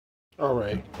All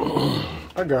right,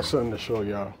 I got something to show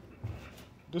y'all.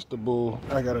 This the bull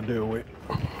I gotta deal with.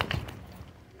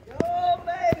 Yo,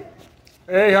 baby.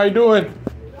 Hey, how you doing?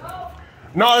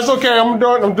 No, it's okay. I'm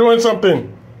doing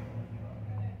something.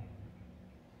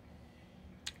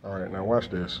 All right, now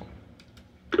watch this.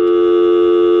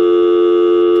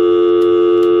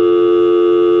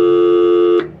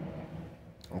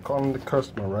 I'm calling the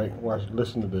customer, right? Watch,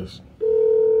 listen to this.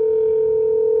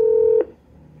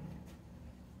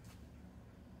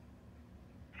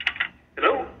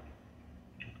 Hello?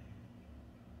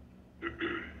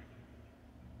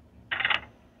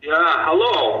 Yeah,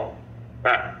 hello?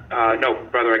 No,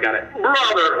 brother, I got it.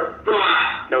 Brother!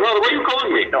 No. Brother, why are you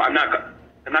calling me? No, I'm not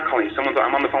calling you.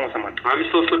 I'm on the phone with someone. I'm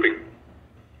still sleeping.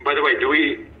 By the way, do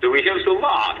we have the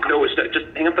lock? No, just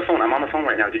hang up the phone. I'm on the phone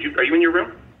right now. Are you in your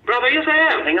room? Brother, yes I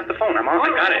am. Hang up the phone. I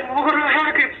got it. What the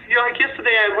heck? Like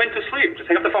yesterday I went to sleep. Just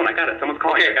hang up the phone. I got it. Someone's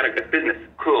calling. Okay. I got it. It's business.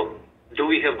 Cool. Do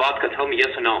we have vodka? Tell me yes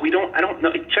or no. I don't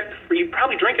know. You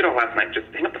probably drank it all last night. Just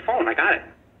hang up the phone. I got it.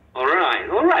 All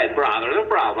right, brother. No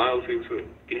problem. I'll see you soon.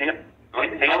 Can you hang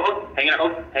up?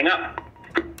 Hang up.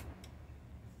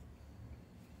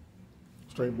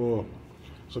 Straight bull.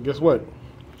 So guess what?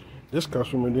 This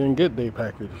customer didn't get their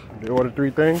package. They ordered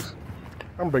 3 things.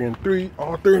 I'm bringing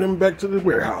all three of them back to the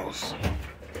warehouse.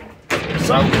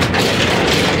 So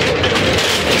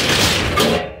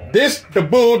this the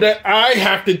bull that I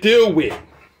have to deal with.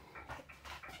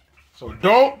 So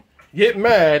don't get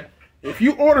mad if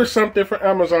you order something from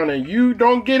Amazon and you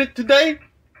don't get it today.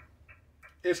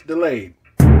 It's delayed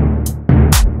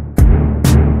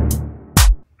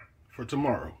for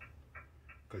tomorrow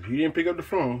because you didn't pick up the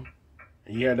phone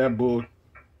and you had that bull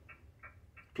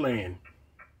playing.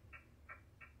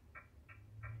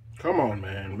 Come on,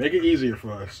 man. Make it easier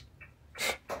for us.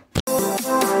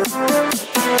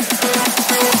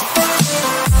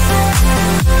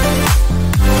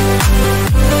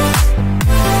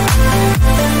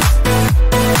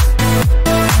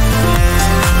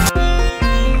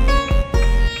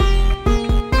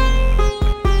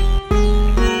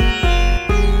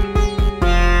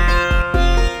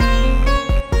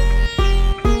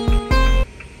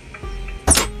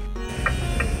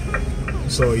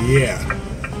 So yeah,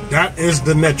 that is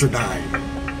the Netrodyne,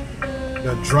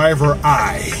 the driver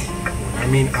eye. When I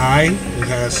mean eye, it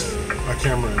has a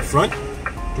camera in front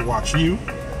to watch you.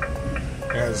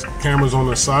 It has cameras on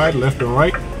the side, left and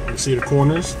right. You see the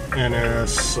corners, and it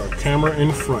has a camera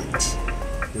in front.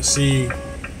 You see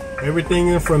everything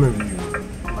in front of you.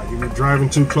 Like if you're driving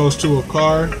too close to a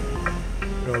car,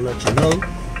 it'll let you know.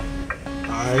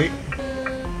 Alright.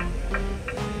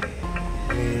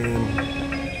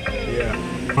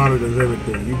 Monitors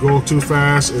everything. You go too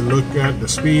fast and look at the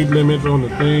speed limit on the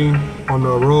thing, on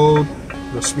the road,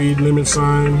 the speed limit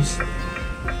signs.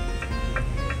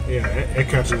 Yeah, it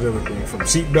catches everything from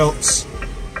seat belts.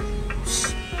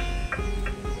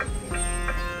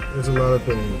 There's a lot of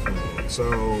things.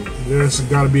 So just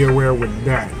got to be aware with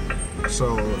that.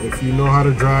 So if you know how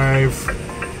to drive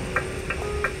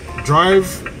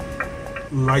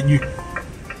like you.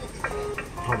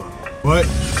 Hold on. But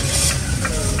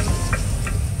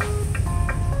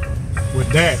with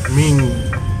that,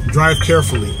 drive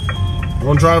carefully.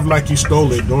 Don't drive like you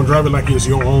stole it. Don't drive it like it's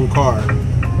your own car,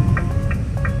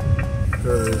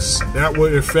 because that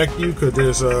would affect you. Because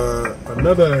there's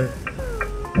another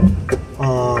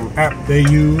app they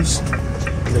use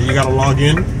that you gotta log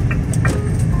in,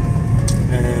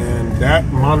 and that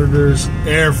monitors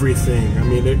everything. I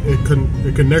mean,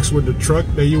 it connects with the truck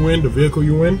that you in, the vehicle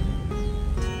you in.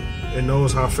 It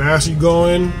knows how fast you're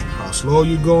going, how slow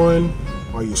you're going.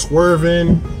 Are you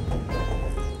swerving?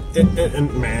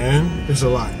 And man, it's a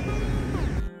lot.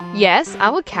 Yes, I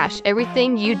will cash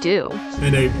everything you do.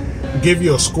 And they give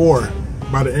you a score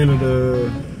by the end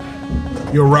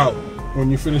of your route. When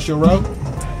you finish your route,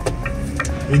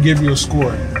 they give you a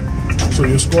score. So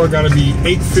your score got to be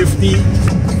 850.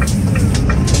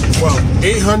 Well,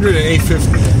 800 and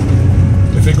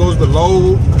 850. If it goes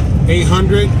below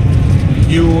 800,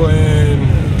 you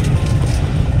in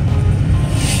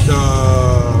the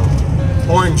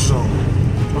orange zone.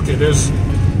 Okay, there's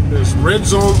red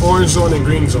zone, orange zone, and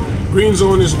green zone. Green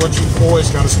zone is what you always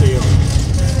gotta stay on.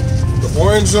 The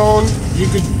orange zone,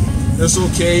 it's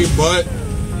okay, but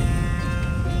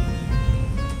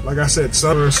like I said,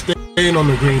 some are staying on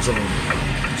the green zone.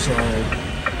 So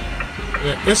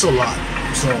it's a lot.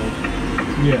 So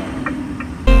yeah.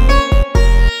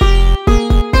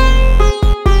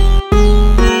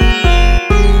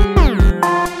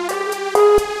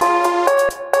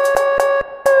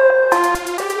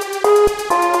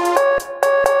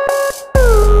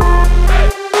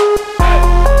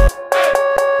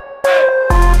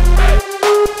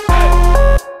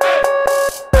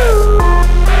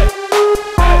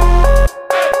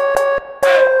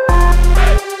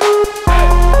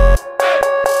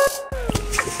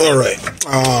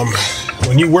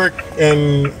 work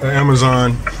in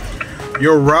Amazon,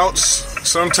 your routes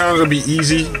sometimes will be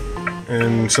easy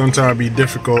and sometimes be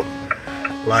difficult.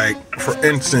 Like for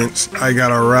instance, I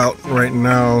got a route right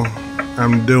now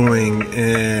I'm doing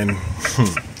and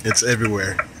it's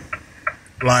everywhere.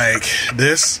 Like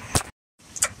this,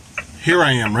 here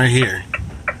I am right here,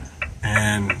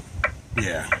 and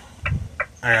yeah,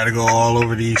 I gotta go all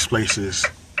over these places.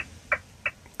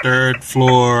 3rd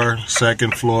floor,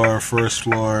 2nd floor, 1st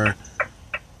floor.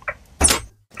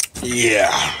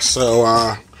 Yeah,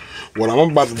 so what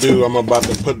I'm about to do, I'm about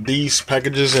to put these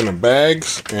packages in the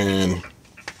bags and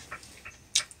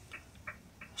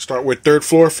start with 3rd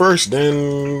floor first,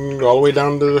 then all the way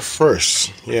down to the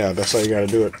 1st. Yeah, that's how you gotta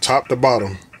do it, top to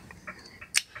bottom.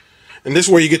 And this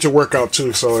is where you get your workout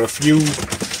too. So if you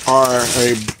are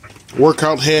a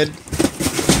workout head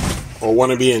or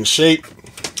want to be in shape,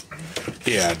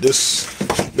 yeah, this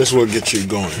will get you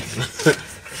going.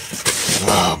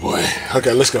 Oh boy.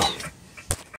 Okay, let's go.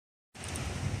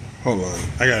 Hold on,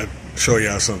 I gotta show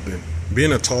y'all something.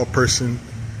 Being a tall person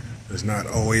is not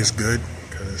always good,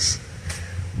 because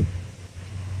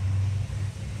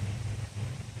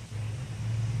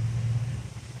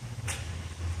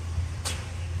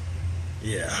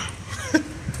yeah.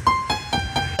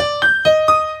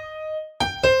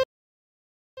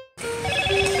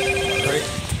 Right.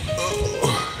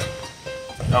 Oh.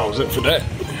 That was it for that.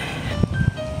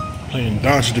 Playing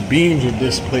dodge the beams with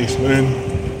this place, man.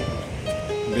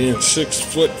 Being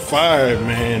 6'5",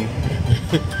 man.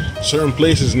 Certain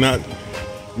places not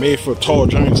made for tall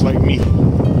giants like me.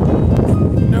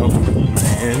 No,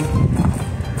 man.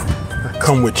 I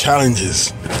come with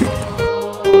challenges.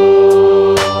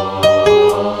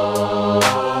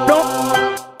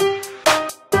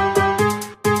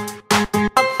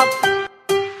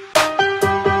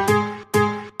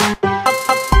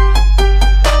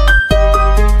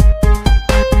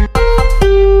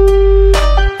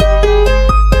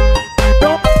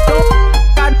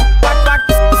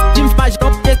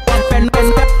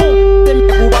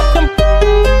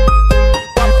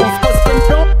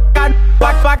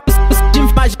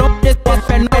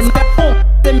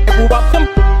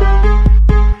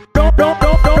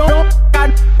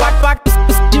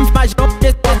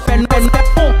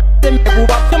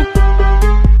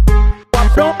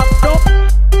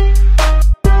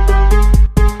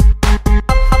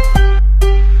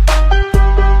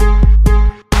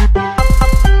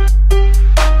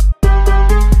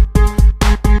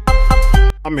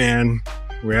 Man,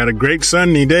 we had a great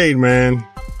sunny day, man.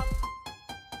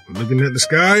 Looking at the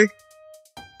sky.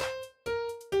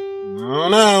 Oh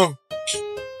no.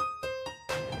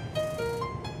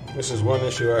 This is one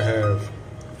issue I have.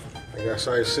 I got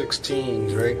size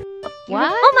 16s, right?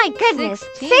 What? Oh my goodness.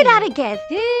 16. Say that again.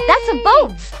 Yay. That's a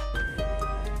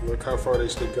boat. Look how far they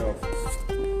stick out.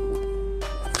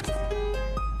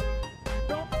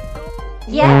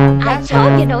 Yeah, I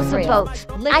told you those are boats.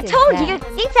 I told you.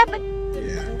 These have been...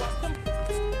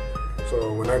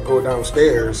 So when I go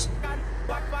downstairs,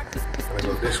 I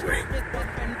go this way.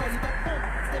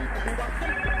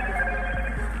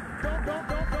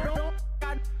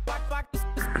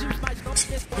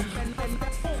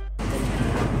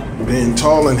 Being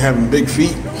tall and having big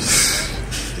feet,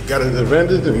 you got its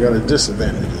advantages and you got its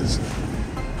disadvantages.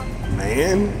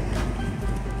 Man,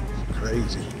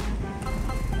 crazy.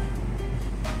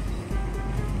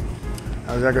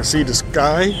 As I can see the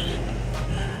sky.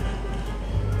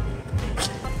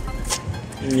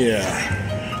 Yeah,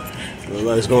 looks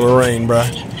like it's gonna rain, bruh.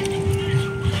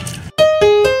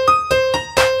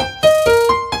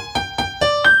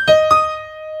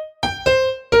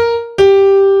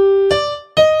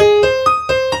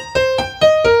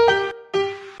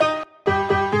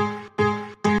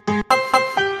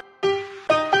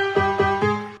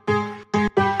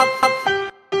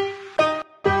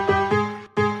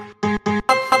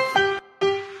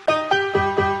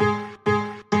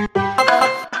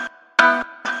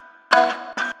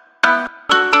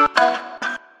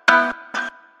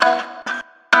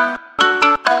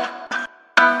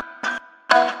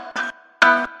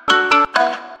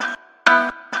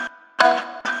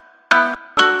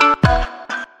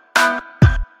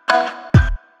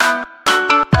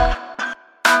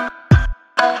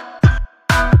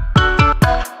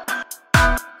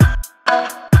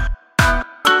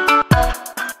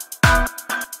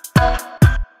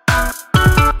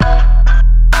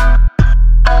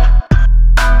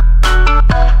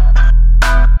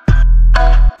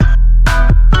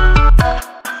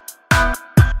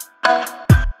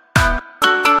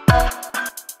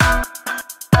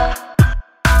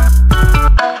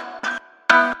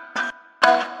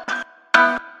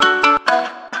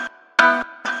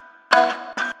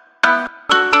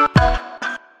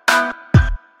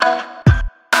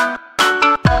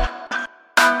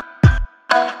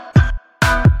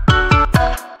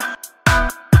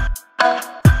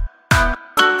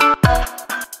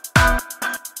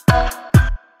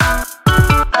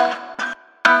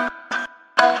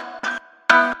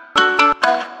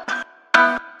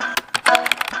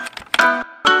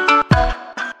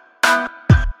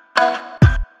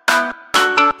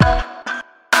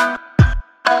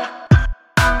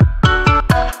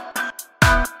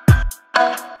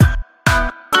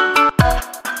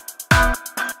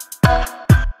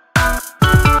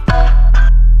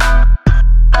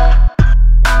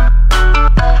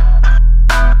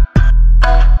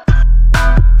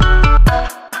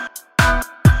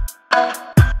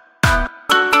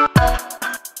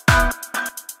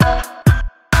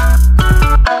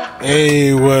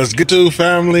 Hey, what's good to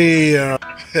family?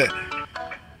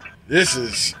 This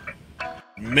is,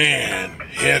 man,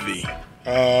 heavy.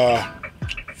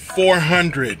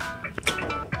 400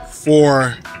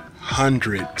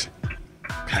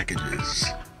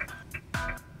 packages.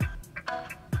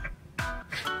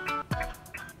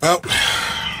 Well,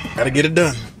 gotta get it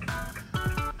done.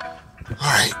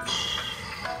 Alright,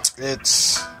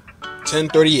 it's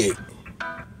 10:38.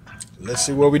 Let's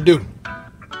see what we do.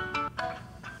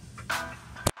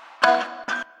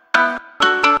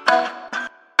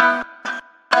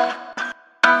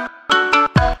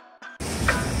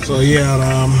 So yeah,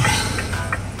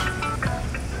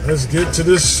 let's get to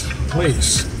this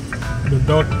place,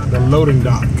 the loading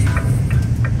dock.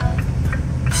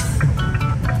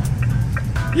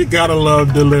 You gotta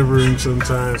love delivering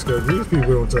sometimes, because these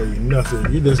people don't tell you nothing.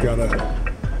 You just gotta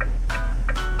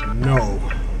know.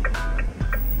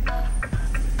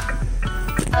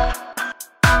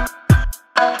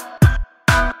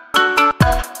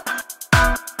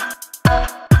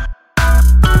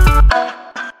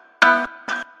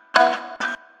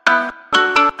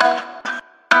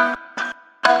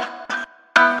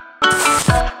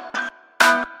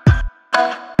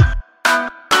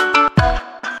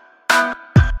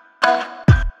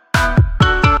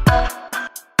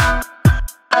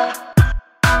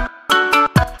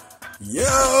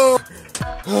 Yo,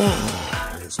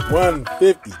 it's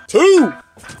 1:52.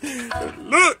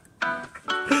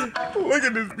 Look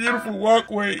at this beautiful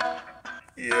walkway.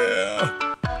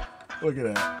 Yeah, look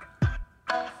at that.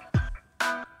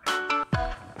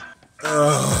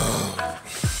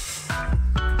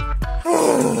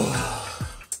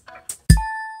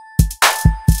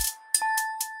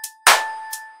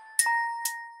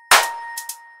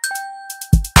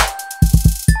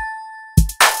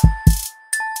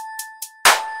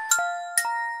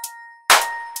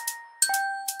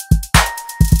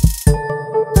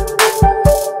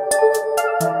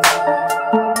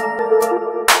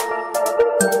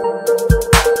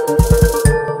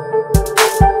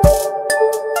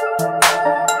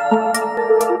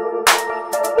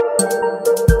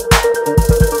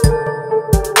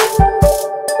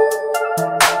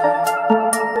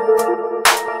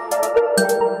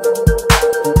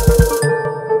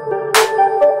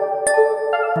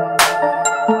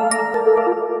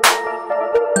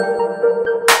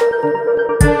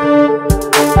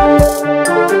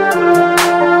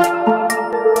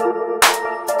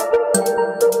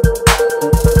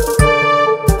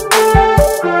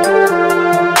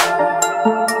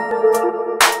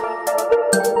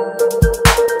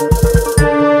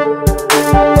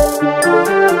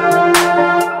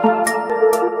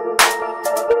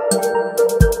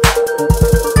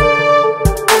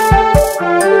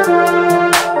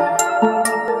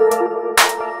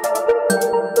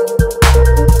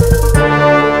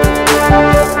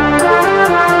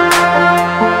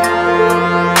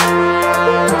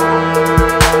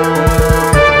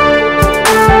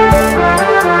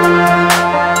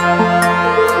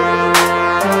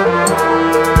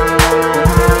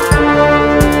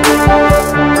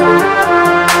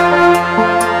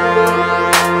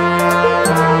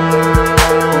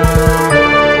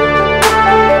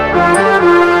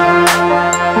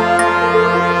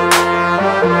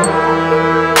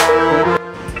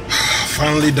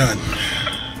 Finally done,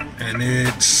 and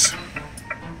it's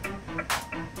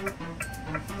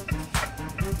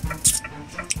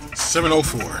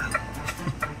 7:04.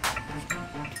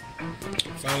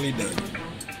 Finally done.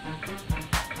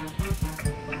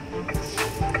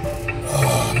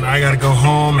 Now I gotta go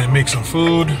home and make some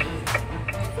food.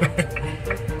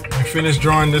 I finished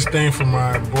drawing this thing for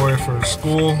my boy for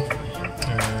school,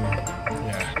 and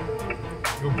yeah,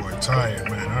 your boy tired,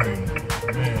 man.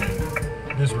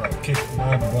 This route kicked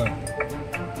my butt.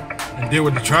 And deal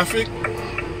with the traffic.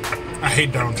 I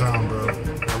hate downtown, bro.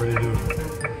 I really do.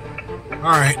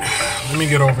 Alright, let me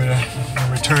get over there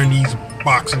and return these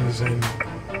boxes and